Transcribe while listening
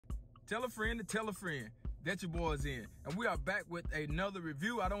Tell a friend to tell a friend that your boy's in. And we are back with another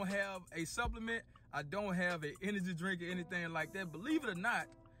review. I don't have a supplement. I don't have an energy drink or anything like that. Believe it or not,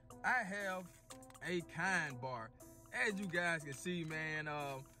 I have a Kind bar. As you guys can see, man,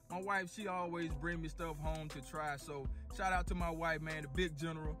 my wife, she always bring me stuff home to try. So shout out to my wife, man, the big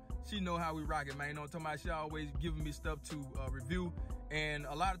general. She know how we rock it, man. You know what I'm talking about? She always giving me stuff to review. And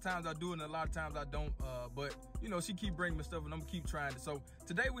a lot of times I do it and a lot of times I don't. But, you know, she keep bringing me stuff and I'm gonna keep trying it. So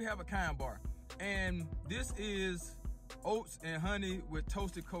today we have a Kind bar. And this is oats and honey with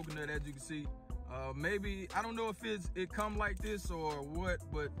toasted coconut, as you can see. Maybe, I don't know if it come like this or what,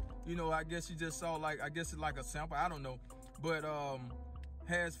 but you know, I guess you just saw like, I guess it's like a sample, I don't know. But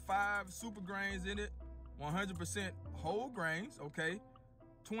has 5 super grains in it, 100% whole grains, okay?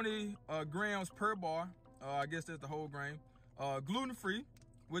 20 grams per bar, I guess that's the whole grain. Gluten-free,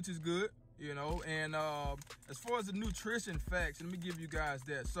 which is good, you know. And as far as the nutrition facts, let me give you guys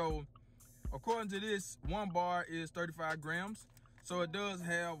that. So according to this, one bar is 35 grams. So it does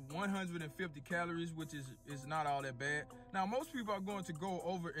have 150 calories, which is not all that bad. Now, most people are going to go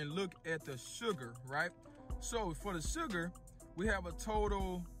over and look at the sugar, right? So for the sugar, we have a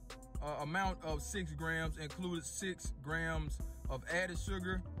total amount of 6 grams, included 6 grams of added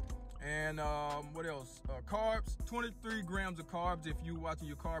sugar. And what else? Carbs, 23 grams of carbs. If you watching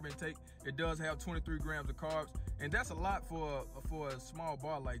your carb intake, it does have 23 grams of carbs. And that's a lot for a small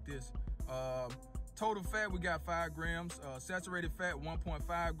bar like this. Total fat, we got 5 grams. Saturated fat,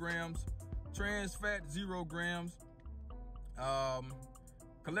 1.5 grams. Trans fat, 0 grams.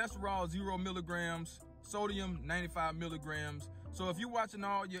 Cholesterol, 0 milligrams. Sodium, 95 milligrams. So if you're watching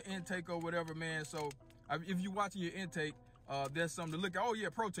all your intake or whatever, man, so if you're watching your intake, there's something to look at. Oh yeah,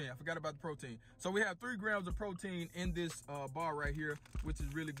 protein, I forgot about the protein. So we have 3 grams of protein in this bar right here, which is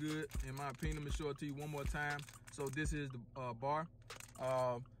really good in my opinion. Let me show it to you one more time. So this is the bar.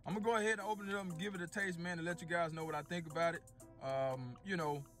 I'm gonna go ahead and open it up and give it a taste, man, to let you guys know what I think about it. You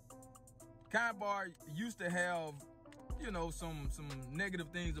know, Kind bar used to have, you know, some negative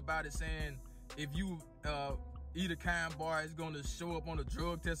things about it, saying if you eat a Kind bar, it's gonna show up on a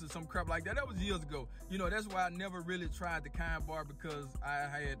drug test or some crap like that. That was years ago. You know, that's why I never really tried the Kind bar, because I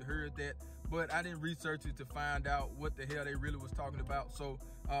had heard that, but I didn't research it to find out what the hell they really was talking about. So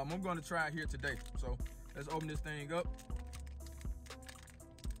I'm gonna try it here today. So let's open this thing up.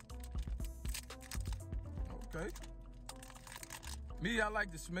 Okay. Me, I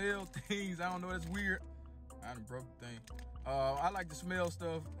like to smell things. I don't know, that's weird. I done broke the thing. I like to smell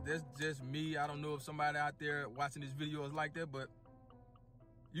stuff. That's just me. I don't know if somebody out there watching this video is like that, but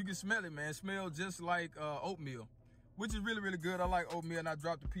you can smell it, man. It smells just like oatmeal, which is really, really good. I like oatmeal, and I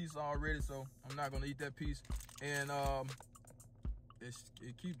dropped a piece already, so I'm not gonna eat that piece. And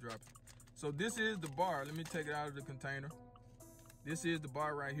it keeps dropping. So this is the bar. Let me take it out of the container. This is the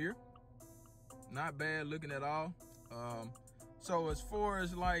bar right here. Not bad looking at all. So as far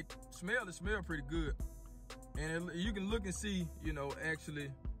as like smell, it smells pretty good. And you can look and see, you know, actually,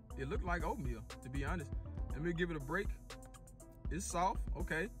 it looked like oatmeal, to be honest. Let me give it a break. It's soft,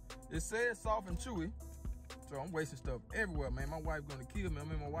 okay. It says soft and chewy. So I'm wasting stuff everywhere, man. My wife's gonna kill me.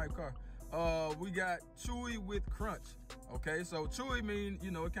 I'm in my wife's car. We got chewy with crunch, okay. So chewy mean, you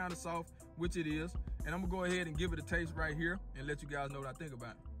know, it kind of soft, which it is. And I'm gonna go ahead and give it a taste right here and let you guys know what I think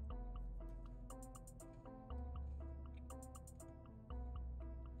about it.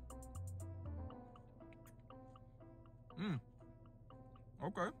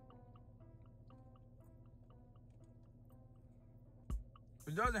 Okay.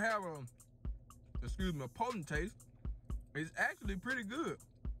 It doesn't have a, excuse me, a potent taste. It's actually pretty good.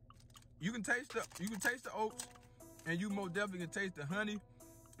 You can taste the oats, and you most definitely can taste the honey.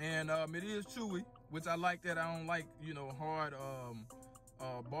 And it is chewy, which I like that. I don't like, you know, hard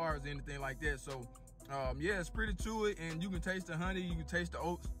bars or anything like that. So yeah, it's pretty chewy, and you can taste the honey, you can taste the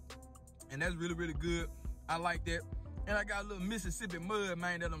oats, and that's really, really good. I like that. And I got a little Mississippi mud,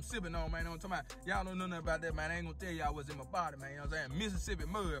 man, that I'm sipping on, man. You know what I'm talking about? Y'all don't know nothing about that, man. I ain't gonna tell y'all what's in my body, man. You know what I'm saying? Mississippi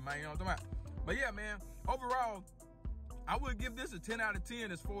mud, man. You know what I'm talking about? But yeah, man, overall, I would give this a 10 out of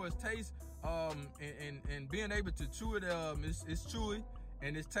 10 as far as taste, and being able to chew it. It's chewy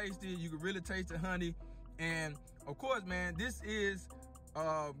and it's tasty. You can really taste the honey. And of course, man, this is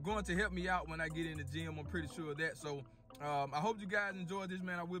going to help me out when I get in the gym. I'm pretty sure of that. So I hope you guys enjoyed this,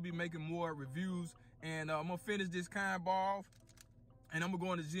 man. I will be making more reviews, and I'm gonna finish this Kind bar off, and I'm gonna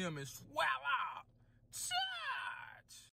go in the gym and swallow.